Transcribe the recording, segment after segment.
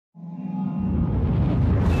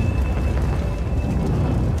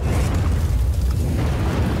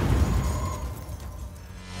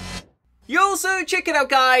also, check it out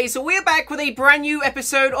guys, we're back with a brand new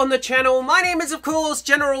episode on the channel. My name is of course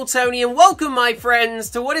General Tony, and welcome my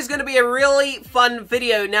friends to what is going to be a really fun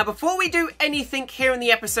video. Now before we do anything here in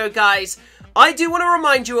the episode guys, I do want to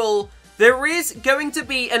remind you all, there is going to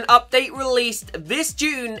be an update released this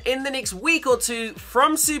June in the next week or two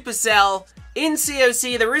from Supercell in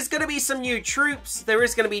COC. There is going to be some new troops, there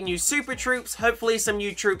is going to be new super troops, hopefully some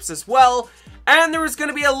new troops as well. And there is going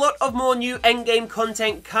to be a lot of more new endgame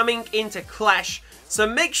content coming into Clash. So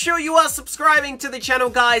make sure you are subscribing to the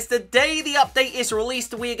channel guys. The day the update is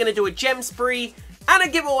released, we are going to do a gem spree and a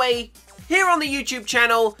giveaway here on the YouTube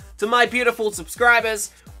channel to my beautiful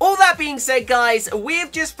subscribers. All that being said guys, we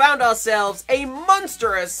have just found ourselves a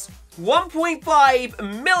monstrous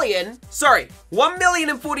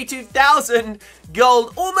 1,042,000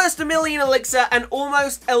 gold, almost a million elixir, and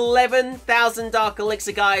almost 11,000 dark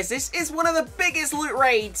elixir, guys. This is one of the biggest loot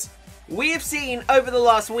raids we have seen over the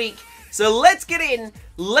last week. So let's get in,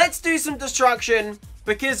 let's do some destruction,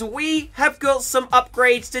 because we have got some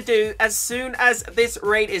upgrades to do as soon as this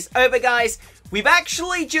raid is over, guys. We've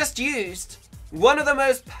actually just used one of the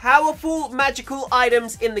most powerful magical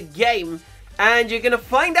items in the game, and you're going to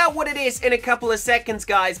find out what it is in a couple of seconds,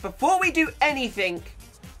 guys. Before we do anything,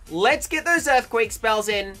 let's get those earthquake spells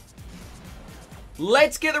in.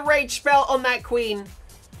 Let's get the rage spell on that queen.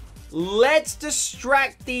 Let's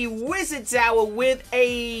distract the wizard tower with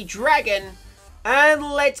a dragon. And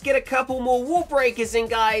let's get a couple more wall breakers in,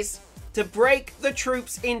 guys, to break the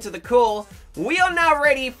troops into the core. We are now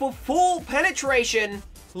ready for full penetration.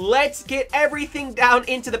 Let's get everything down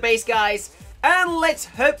into the base, guys. And let's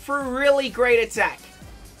hope for a really great attack.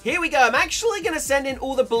 Here we go. I'm actually going to send in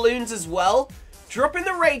all the balloons as well. Drop in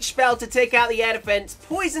the rage spell to take out the air defense.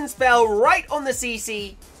 Poison spell right on the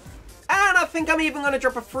CC. And I think I'm even going to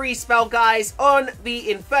drop a free spell, guys, on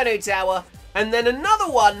the Inferno Tower. And then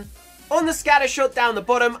another one on the scatter shot down the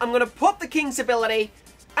bottom. I'm going to pop the King's ability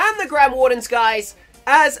and the Grand Wardens, guys,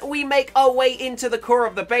 as we make our way into the core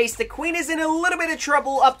of the base. The Queen is in a little bit of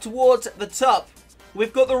trouble up towards the top.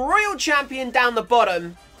 We've got the Royal Champion down the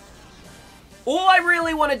bottom. All I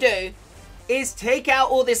really want to do is take out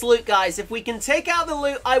all this loot, guys. If we can take out the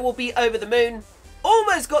loot, I will be over the moon.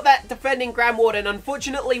 Almost got that defending Grand Warden.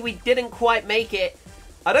 Unfortunately, we didn't quite make it.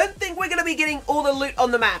 I don't think we're going to be getting all the loot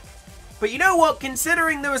on the map. But you know what?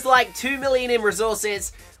 Considering there was like 2 million in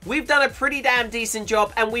resources, we've done a pretty damn decent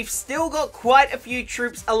job. And we've still got quite a few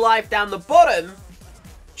troops alive down the bottom,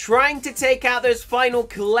 trying to take out those final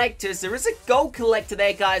collectors. There is a gold collector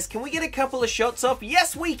there, guys. Can we get a couple of shots off?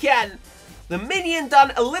 Yes, we can. The minion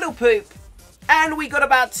done a little poop, and we got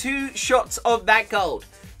about 2 shots of that gold.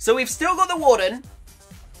 So we've still got the Warden,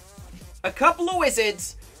 a couple of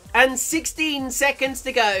wizards, and 16 seconds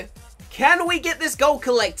to go. Can we get this gold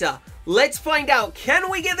collector? Let's find out. Can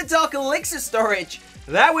we get the dark elixir storage?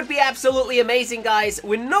 That would be absolutely amazing, guys.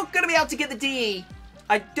 We're not going to be able to get the DE.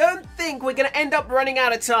 I don't think we're going to end up running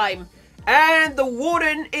out of time. And the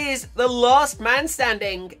Warden is the last man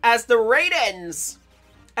standing as the raid ends.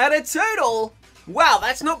 At a total, wow,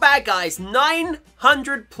 that's not bad, guys.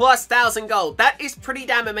 900,000+ gold. That is pretty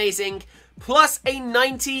damn amazing. Plus a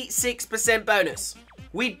 96% bonus.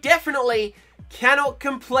 We definitely cannot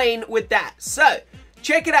complain with that. So,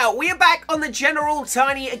 check it out. We are back on the General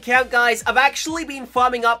Tiny account, guys. I've actually been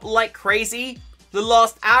farming up like crazy the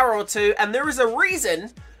last hour or two, and there is a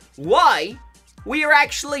reason why we are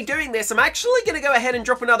actually doing this. I'm actually going to go ahead and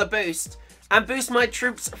drop another boost and boost my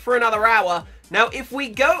troops for another hour. Now, if we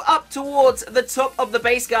go up towards the top of the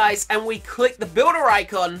base, guys, and we click the builder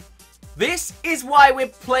icon, this is why we're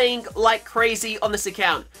playing like crazy on this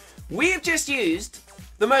account. We have just used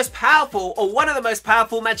the most powerful, or one of the most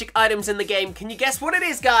powerful magic items in the game. Can you guess what it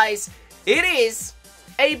is, guys? It is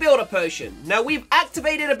a builder potion. Now, we've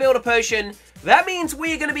activated a builder potion. That means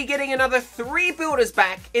we're going to be getting another 3 builders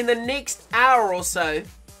back in the next hour or so.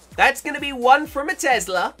 That's going to be 1 from a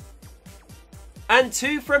Tesla and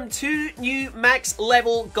 2 from 2 new max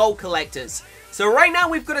level gold collectors. So right now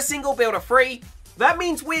we've got a single builder free. That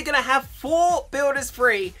means we're going to have 4 builders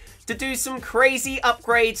free to do some crazy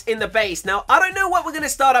upgrades in the base. Now, I don't know what we're going to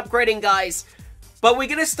start upgrading, guys, but we're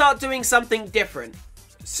going to start doing something different.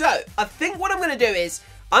 So, I think what I'm going to do is,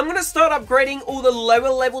 I'm going to start upgrading all the lower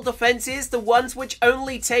level defenses, the ones which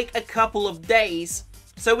only take a couple of days,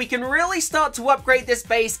 so we can really start to upgrade this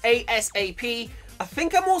base ASAP. I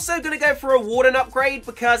think I'm also going to go for a Warden upgrade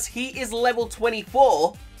because he is level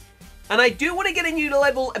 24. And I do want to get a new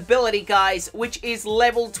level ability, guys, which is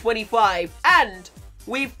level 25. And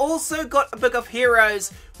we've also got a Book of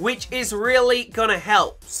Heroes, which is really going to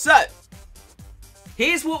help. So,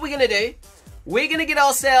 here's what we're going to do. we're going to get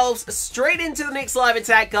ourselves straight into the next live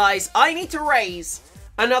attack, guys. I need to raise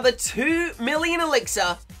another 2 million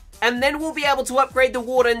elixir, and then we'll be able to upgrade the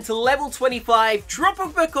Warden to level 25, drop a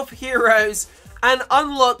Book of Heroes, and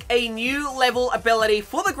unlock a new level ability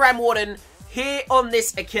for the Grand Warden here on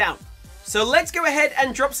this account. So let's go ahead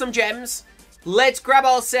and drop some gems. Let's grab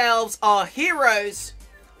ourselves our heroes.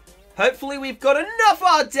 Hopefully we've got enough.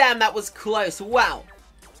 Oh, damn, that was close. Wow.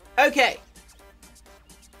 Okay.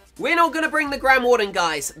 We're not going to bring the Grand Warden,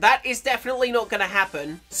 guys. That is definitely not going to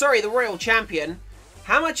happen. Sorry, the Royal Champion.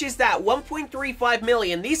 How much is that? 1.35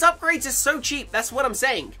 million. These upgrades are so cheap. That's what I'm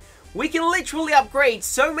saying. We can literally upgrade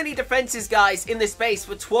so many defenses, guys, in this base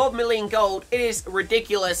for 12 million gold. It is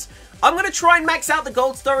ridiculous. I'm going to try and max out the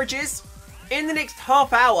gold storages in the next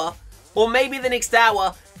half hour, or maybe the next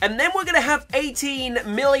hour, and then we're going to have 18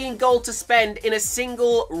 million gold to spend in a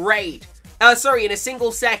single raid. In a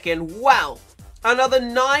single second. Wow. Another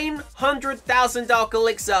 900,000 Dark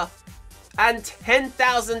Elixir and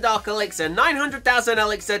 10,000 Dark Elixir. 900,000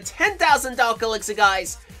 Elixir, 10,000 Dark Elixir,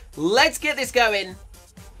 guys. Let's get this going.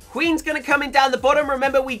 Queen's going to come in down the bottom.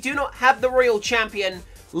 Remember, we do not have the Royal Champion.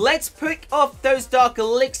 Let's pick off those Dark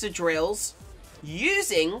Elixir drills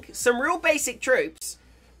using some real basic troops.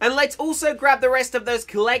 And let's also grab the rest of those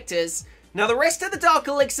collectors. Now, the rest of the Dark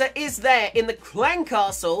Elixir is there in the Clan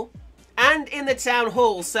Castle and in the Town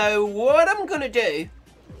Hall. So, what I'm going to do,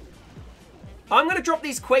 I'm going to drop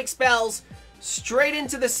these Quake spells straight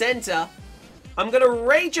into the center. I'm going to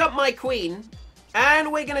rage up my Queen.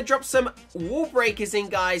 And we're going to drop some wall breakers in,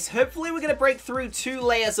 guys. Hopefully, we're going to break through 2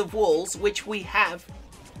 layers of walls, which we have.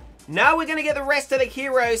 Now we're going to get the rest of the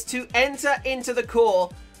heroes to enter into the core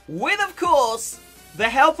with, of course, the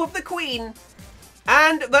help of the Queen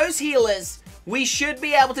and those healers. We should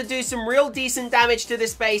be able to do some real decent damage to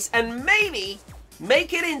this base and maybe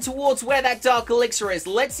make it in towards where that Dark Elixir is.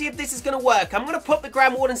 Let's see if this is going to work. I'm going to pop the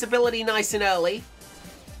Grand Warden's ability nice and early,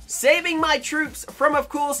 saving my troops from, of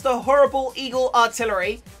course, the horrible Eagle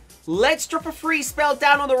Artillery. Let's drop a free spell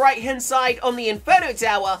down on the right-hand side on the Inferno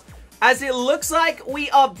Tower, as it looks like we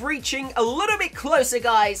are breaching a little bit closer,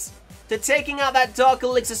 guys, to taking out that Dark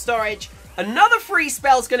Elixir storage. Another free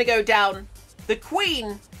spell's going to go down. The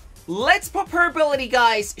Queen, let's pop her ability,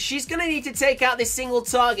 guys. She's going to need to take out this single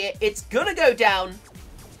target. It's going to go down.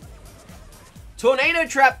 Tornado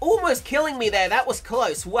Trap almost killing me there. That was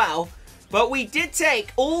close. Wow. But we did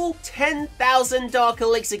take all 10,000 Dark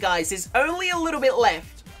Elixir, guys. There's only a little bit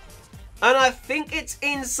left. And I think it's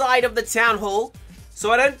inside of the Town Hall.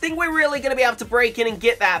 So I don't think we're really going to be able to break in and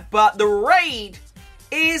get that. But the raid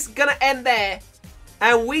is going to end there.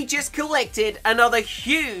 And we just collected another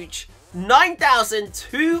huge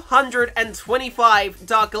 9,225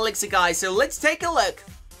 Dark Elixir, guys. So let's take a look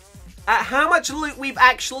at how much loot we've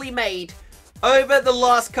actually made over the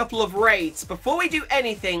last couple of raids. Before we do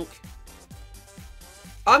anything,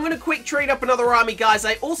 I'm going to quick trade up another army, guys.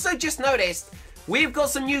 I also just noticed we've got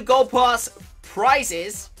some new Gold Pass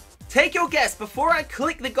prizes. Take your guess before I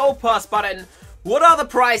click the Gold Pass button. What are the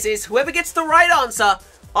prizes? Whoever gets the right answer,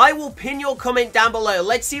 I will pin your comment down below.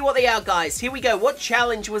 Let's see what they are, guys. Here we go. What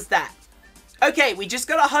challenge was that? Okay, we just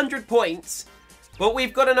got 100 points. But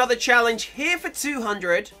we've got another challenge here for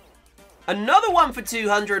 200. Another one for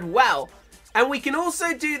 200. Wow. And we can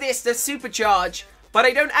also do this to supercharge. But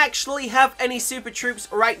I don't actually have any super troops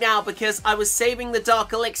right now because I was saving the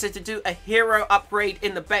Dark Elixir to do a hero upgrade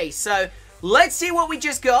in the base. So, let's see what we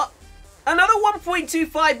just got. Another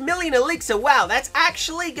 1.25 million elixir. Wow, that's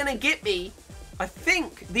actually going to get me, I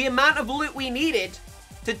think, the amount of loot we needed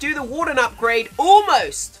to do the Warden upgrade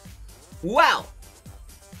almost. Wow.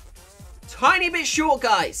 Tiny bit short,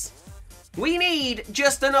 guys. We need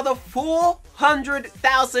just another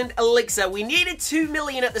 400,000 elixir. We needed 2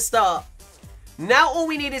 million at the start. Now all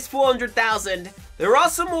we need is 400,000. There are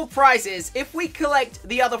some more prizes. If we collect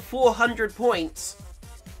the other 400 points,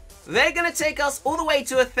 they're going to take us all the way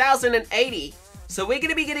to 1,080. So we're going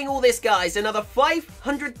to be getting all this, guys. Another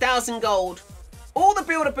 500,000 gold. All the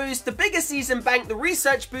builder boost, the bigger season bank, the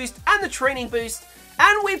research boost, and the training boost.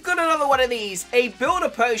 And we've got another one of these. A builder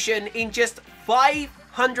potion in just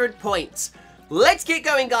 500 points. Let's get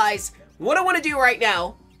going, guys. What I want to do right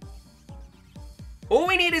now, all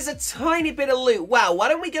we need is a tiny bit of loot. Wow, why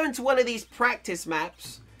don't we go into one of these practice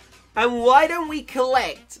maps? And why don't we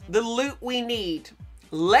collect the loot we need?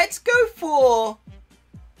 Let's go for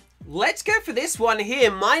this one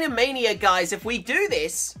here, Miner Mania, guys. If we do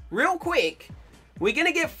this real quick, we're going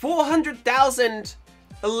to get 400,000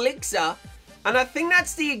 elixir. And I think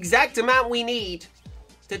that's the exact amount we need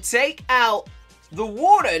to take out the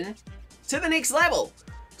Warden to the next level.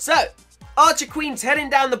 So, Archer Queen's heading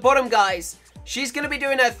down the bottom, guys. She's going to be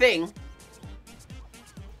doing her thing.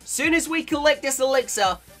 Soon as we collect this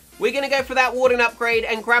elixir, we're going to go for that Warden upgrade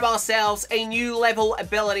and grab ourselves a new level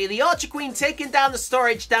ability. The Archer Queen taking down the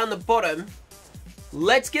storage down the bottom.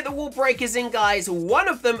 Let's get the wall breakers in, guys. One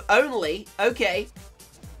of them only. Okay.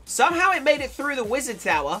 Somehow it made it through the wizard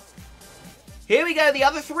tower. Here we go. The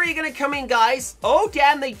other three are going to come in, guys. Oh,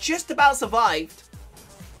 damn. They just about survived.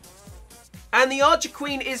 And the Archer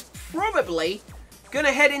Queen is probably going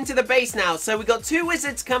to head into the base now. So we got 2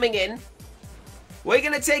 wizards coming in. We're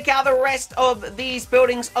going to take out the rest of these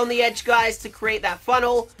buildings on the edge, guys, to create that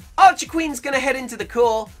funnel. Archer Queen's going to head into the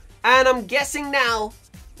core. And I'm guessing now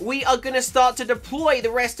we are going to start to deploy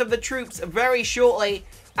the rest of the troops very shortly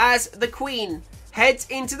as the Queen heads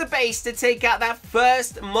into the base to take out that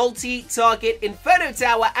first multi-target Inferno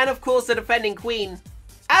Tower. And, of course, the defending Queen.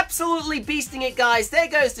 Absolutely beasting it, guys. There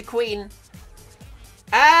goes the Queen.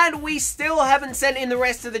 And we still haven't sent in the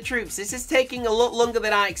rest of the troops. This is taking a lot longer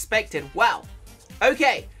than I expected. Wow.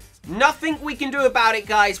 Okay, nothing we can do about it,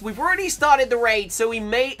 guys. We've already started the raid, so we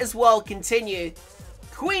may as well continue.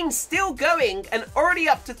 Queen still going and already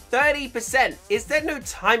up to 30%. Is there no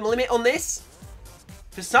time limit on this?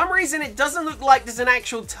 For some reason, it doesn't look like there's an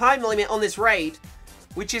actual time limit on this raid,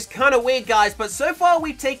 which is kind of weird, guys. But so far,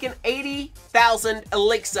 we've taken 80,000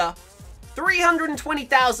 elixir,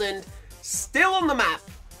 320,000 still on the map.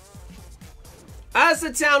 As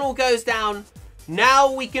the town hall goes down,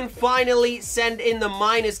 now we can finally send in the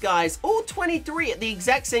miners, guys. All 23 at the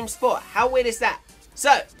exact same spot. How weird is that?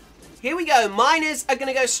 So, here we go. Miners are going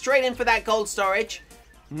to go straight in for that gold storage.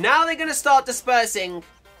 Now they're going to start dispersing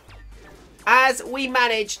as we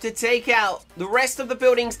manage to take out the rest of the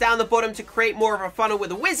buildings down the bottom to create more of a funnel with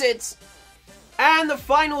the wizards. And the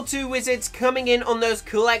final 2 wizards coming in on those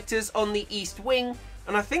collectors on the east wing.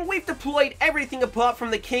 And I think we've deployed everything apart from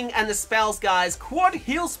the king and the spells, guys. Quad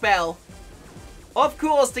heal spell. Of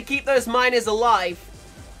course, to keep those miners alive.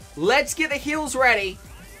 Let's get the heals ready.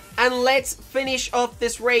 And let's finish off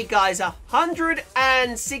this raid, guys.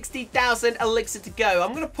 160,000 elixir to go.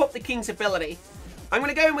 I'm going to pop the king's ability. I'm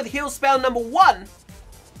going to go in with heal spell number 1.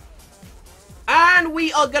 And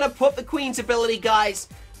we are going to pop the queen's ability, guys,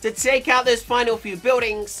 to take out those final few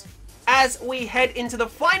buildings. As we head into the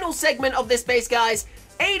final segment of this base, guys.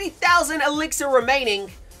 80,000 elixir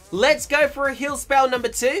remaining. Let's go for a heal spell number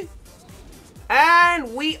 2.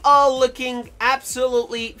 And we are looking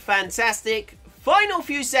absolutely fantastic. Final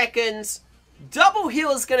few seconds. Double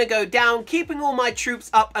heal is going to go down, keeping all my troops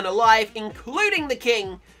up and alive, including the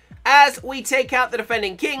king. As we take out the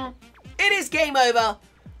defending king, it is game over.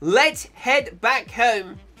 Let's head back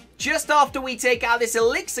home. Just after we take out this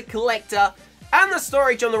elixir collector and the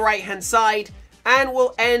storage on the right-hand side. And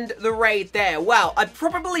we'll end the raid there. Wow, I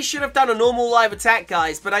probably should have done a normal live attack,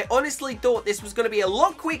 guys. But I honestly thought this was going to be a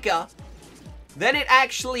lot quicker than it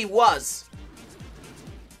actually was.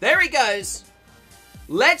 There he goes.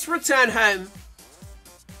 Let's return home.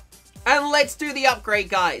 And let's do the upgrade,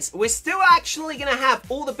 guys. We're still actually going to have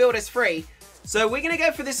all the builders free. So we're going to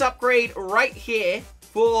go for this upgrade right here.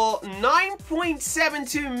 For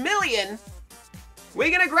 9.72 million. We're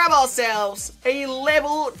going to grab ourselves a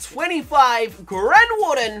level 25 Grand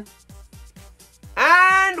Warden.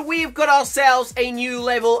 And we've got ourselves a new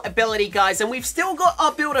level ability, guys. And we've still got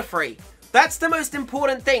our builder free. That's the most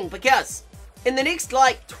important thing, because in the next,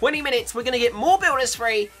 20 minutes, we're going to get more builders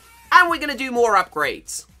free, and we're going to do more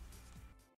upgrades.